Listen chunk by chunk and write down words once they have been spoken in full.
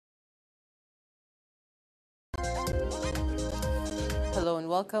Hello and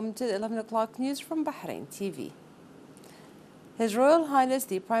welcome to the 11 o'clock news from Bahrain TV. His Royal Highness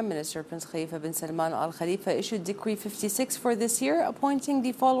the Prime Minister Prince Khalifa bin Salman Al Khalifa issued Decree 56 for this year, appointing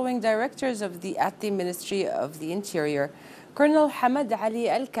the following directors at the Ministry of the Interior: Colonel Hamad Ali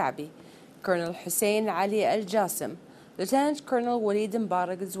Al Ka'bi, Colonel Hussein Ali Al Jassim, Lieutenant Colonel Walid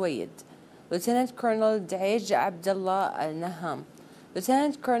Mbarak Zwayed, Lieutenant Colonel Daej Abdullah Al Naham,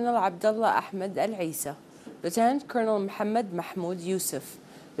 Lieutenant Colonel Abdullah Ahmed Al Isa, Lieutenant Colonel Muhammad Mahmoud Yusuf,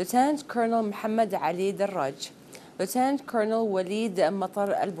 Lieutenant Colonel Muhammad Ali Darraj, Lieutenant Colonel Walid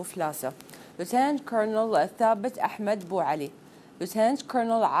Matar Al Buflasa, Lieutenant Colonel Thabit Ahmed Bouali, Lieutenant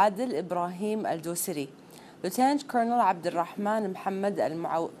Colonel Adil Ibrahim Al Dosiri, Lieutenant Colonel Abdurrahman Muhammad Al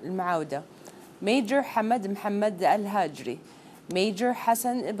Mauda, Major Hamad Muhammad Al Hajri, Major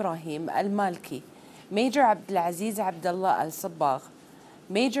Hassan Ibrahim Al Malki, Major Abdulaziz Abdullah Al Sabbagh,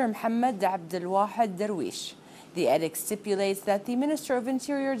 Major Muhammad Abdul Wahid Darwish. The edict stipulates that the Minister of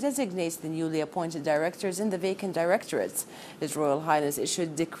Interior designates the newly appointed directors in the vacant directorates. His Royal Highness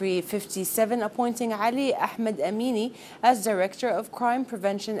issued Decree 57 appointing Ali Ahmed Amini as Director of Crime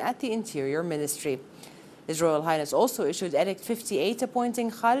Prevention at the Interior Ministry. His Royal Highness also issued Edict 58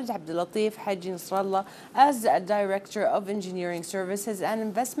 appointing Khalid Abdulatif Haji Nasrallah as Director of Engineering Services and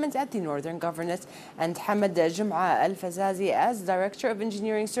Investment at the Northern Governorate and Hamad Jum'a Al Fazazi as Director of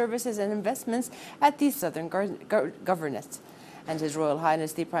Engineering Services and Investments at the Southern Governorate. And His Royal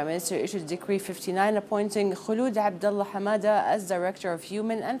Highness the Prime Minister issued Decree 59 appointing Khulud Abdullah Hamada as Director of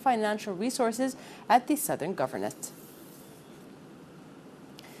Human and Financial Resources at the Southern Governorate.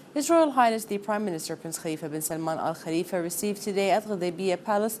 His Royal Highness the Prime Minister Prince Khalifa bin Salman Al Khalifa received today at Ghudaybiya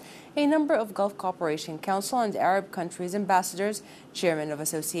Palace a number of Gulf Cooperation Council and Arab countries ambassadors, chairmen of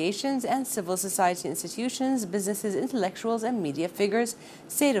associations and civil society institutions, businesses, intellectuals and media figures,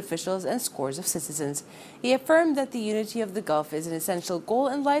 state officials and scores of citizens. He affirmed that the unity of the Gulf is an essential goal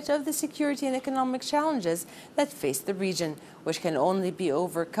in light of the security and economic challenges that face the region, which can only be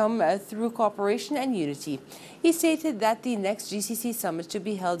overcome through cooperation and unity. He stated that the next GCC summit to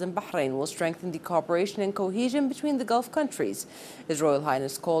be held in Bahrain will strengthen the cooperation and cohesion between the Gulf countries. His Royal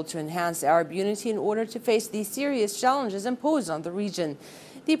Highness called to enhance Arab unity in order to face the serious challenges imposed on the region.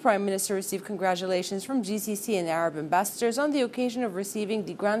 The Prime Minister received congratulations from GCC and Arab ambassadors on the occasion of receiving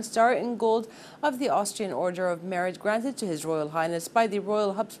the Grand Star in Gold of the Austrian Order of Merit granted to His Royal Highness by the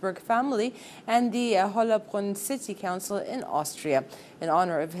Royal Habsburg family and the Hollerbrunn City Council in Austria, in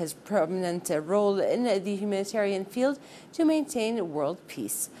honor of his prominent role in the humanitarian field to maintain world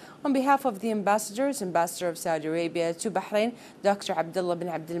peace. On behalf of the ambassadors, Ambassador of Saudi Arabia to Bahrain, Dr. Abdullah bin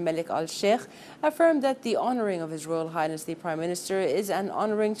Abdul Malik Al Sheikh, affirmed that the honoring of His Royal Highness the Prime Minister is an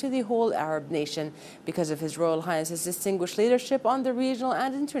honoring to the whole Arab nation because of His Royal Highness's distinguished leadership on the regional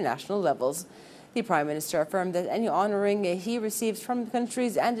and international levels. The Prime Minister affirmed that any honoring he receives from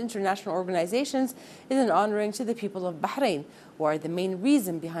countries and international organizations is an honoring to the people of Bahrain, who are the main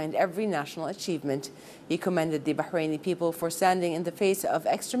reason behind every national achievement. He commended the Bahraini people for standing in the face of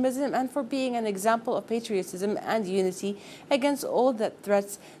extremism and for being an example of patriotism and unity against all that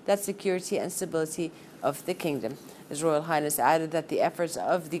threats that security and stability of the kingdom. His Royal Highness added that the efforts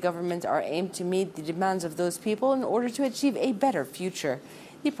of the government are aimed to meet the demands of those people in order to achieve a better future.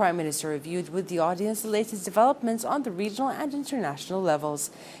 The Prime Minister reviewed with the audience the latest developments on the regional and international levels.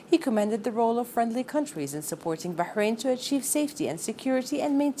 He commended the role of friendly countries in supporting Bahrain to achieve safety and security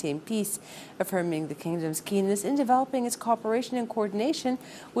and maintain peace, affirming the kingdom's keenness in developing its cooperation and coordination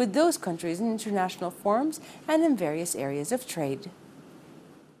with those countries in international forums and in various areas of trade.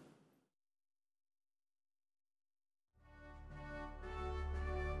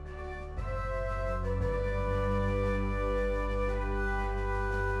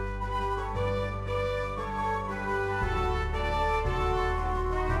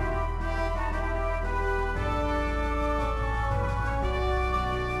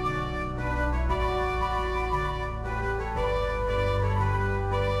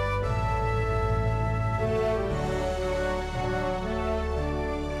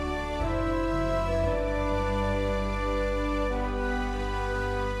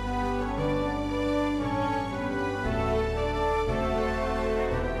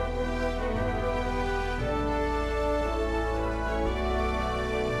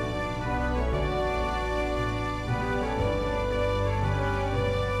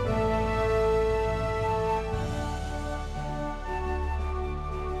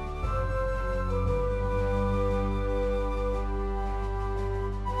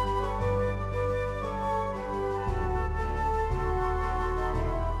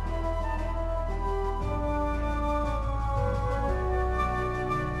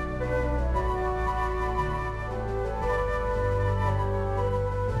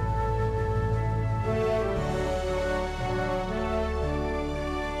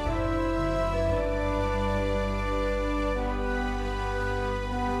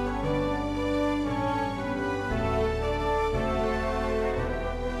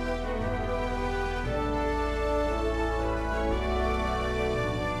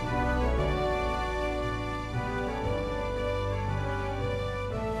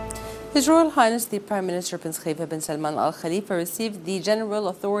 His Royal Highness the Prime Minister Prince Khalifa bin Salman Al Khalifa received the General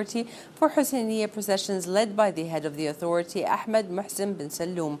Authority for Husseiniya processions led by the head of the authority, Ahmed Muhsin bin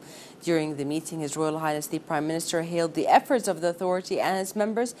Salloum. During the meeting, His Royal Highness the Prime Minister hailed the efforts of the authority and its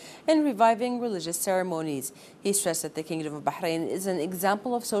members in reviving religious ceremonies. He stressed that the Kingdom of Bahrain is an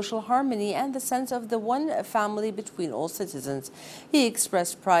example of social harmony and the sense of the one family between all citizens. He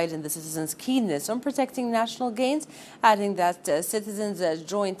expressed pride in the citizens' keenness on protecting national gains, adding that citizens'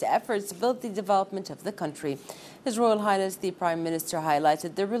 joint efforts built the development of the country. His Royal Highness the Prime Minister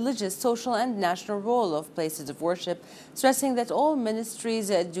highlighted the religious, social and national role of places of worship, stressing that all ministries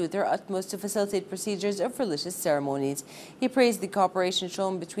do their utmost to facilitate procedures of religious ceremonies. He praised the cooperation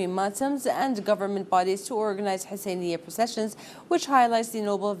shown between Matams and government bodies to organize Husseiniya processions, which highlights the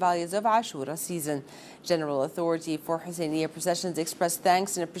noble values of Ashura season. General Authority for Husseiniya processions expressed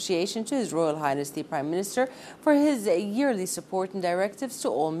thanks and appreciation to His Royal Highness the Prime Minister for his yearly support and directives to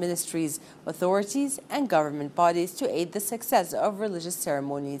all ministries, authorities and government bodies to aid the success of religious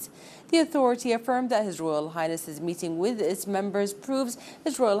ceremonies. The authority affirmed that His Royal Highness's meeting with its members proves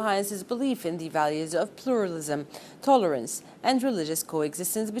His Royal Highness's belief in the values of pluralism, tolerance and religious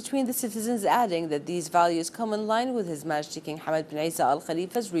coexistence between the citizens, adding that these values come in line with His Majesty King Hamad bin Isa Al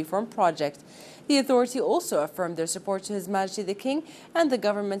Khalifa's reform project. The authority also affirmed their support to His Majesty the King and the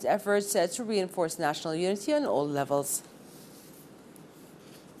government's efforts to reinforce national unity on all levels.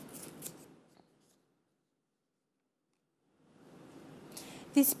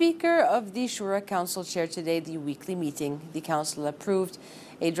 The Speaker of the Shura Council chaired today the weekly meeting. The Council approved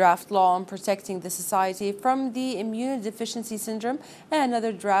a draft law on protecting the society from the immunodeficiency syndrome and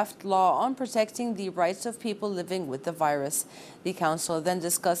another draft law on protecting the rights of people living with the virus. The Council then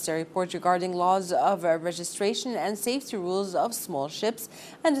discussed a report regarding laws of registration and safety rules of small ships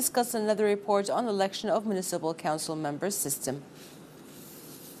and discussed another report on election of municipal council members system.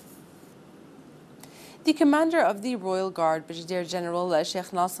 The commander of the Royal Guard, Brigadier General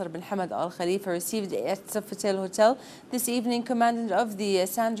Sheikh Nasser bin Hamad Al Khalifa, received at Sofitel Hotel this evening Commandant of the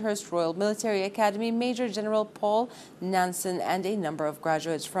Sandhurst Royal Military Academy, Major General Paul Nansen, and a number of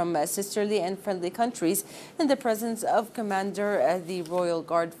graduates from sisterly and friendly countries in the presence of Commander of the Royal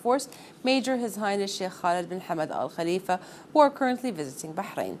Guard Force, Major His Highness Sheikh Khalid bin Hamad Al Khalifa, who are currently visiting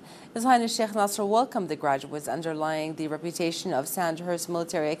Bahrain. His Highness Sheikh Nasser welcomed the graduates, underlying the reputation of Sandhurst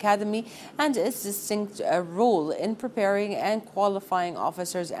Military Academy and its distinct role in preparing and qualifying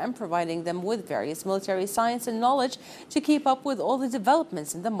officers and providing them with various military science and knowledge to keep up with all the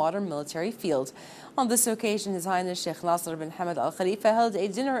developments in the modern military field. On this occasion, His Highness Sheikh Nasser bin Hamad Al Khalifa held a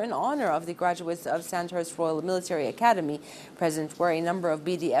dinner in honor of the graduates of Sandhurst Royal Military Academy. Present were a number of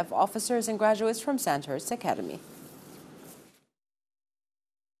BDF officers and graduates from Sandhurst Academy.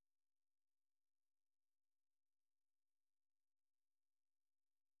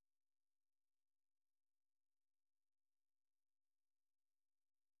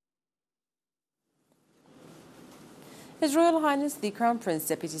 His Royal Highness the Crown Prince,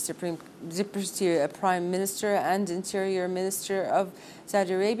 Deputy Prime Minister and Interior Minister of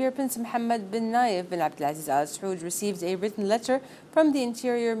Saudi Arabia, Prince Mohammed bin Nayef bin Abdulaziz Al Saud, received a written letter from the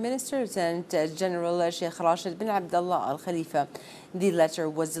Interior Minister, Lieutenant General Sheikh Rashid bin Abdullah Al Khalifa. The letter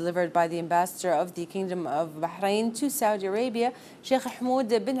was delivered by the Ambassador of the Kingdom of Bahrain to Saudi Arabia, Sheikh Hamoud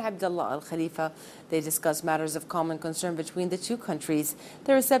bin Abdullah Al Khalifa. They discussed matters of common concern between the two countries.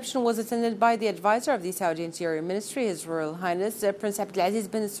 The reception was attended by the advisor of the Saudi Interior Ministry, His Royal Highness Prince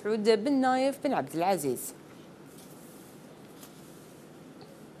Abdulaziz bin Saud bin Nayef bin Abdulaziz.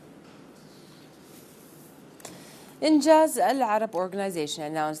 Injaz Al Arab organization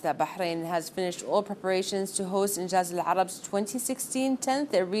announced that Bahrain has finished all preparations to host Injaz Al Arab's 2016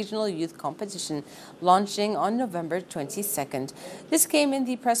 10th Regional Youth Competition, launching on November 22nd. This came in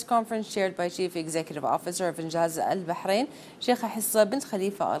the press conference chaired by Chief Executive Officer of Injaz Al Bahrain, Sheikh Hissa bin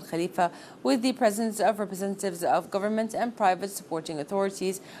Khalifa Al Khalifa, with the presence of representatives of government and private supporting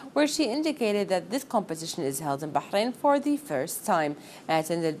authorities, where she indicated that this competition is held in Bahrain for the first time and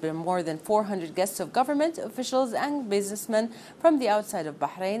attended by more than 400 guests of government, officials and businessmen from the outside of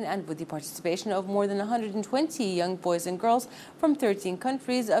Bahrain, and with the participation of more than 120 young boys and girls from 13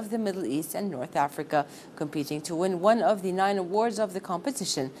 countries of the Middle East and North Africa, competing to win one of the 9 awards of the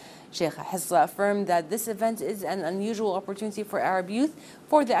competition. Sheikh Hissa affirmed that this event is an unusual opportunity for Arab youth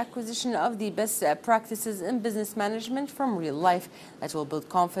for the acquisition of the best practices in business management from real life that will build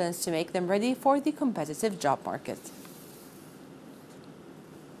confidence to make them ready for the competitive job market.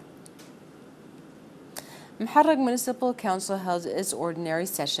 Muharraq Municipal Council held its ordinary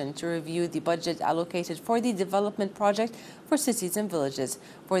session to review the budget allocated for the development project for cities and villages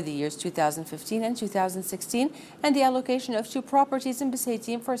for the years 2015 and 2016 and the allocation of 2 properties in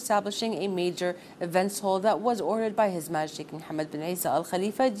Busaytin for establishing a major events hall that was ordered by His Majesty King Mohammed bin Isa Al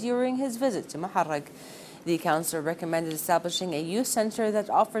Khalifa during his visit to Muharraq. The council recommended establishing a youth center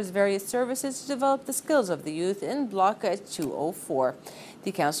that offers various services to develop the skills of the youth in Block 204.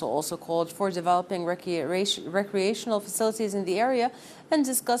 The council also called for developing recreational facilities in the area and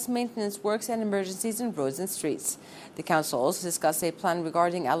discussed maintenance works and emergencies in roads and streets. The council also discussed a plan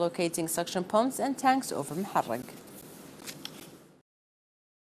regarding allocating suction pumps and tanks over Muharraq.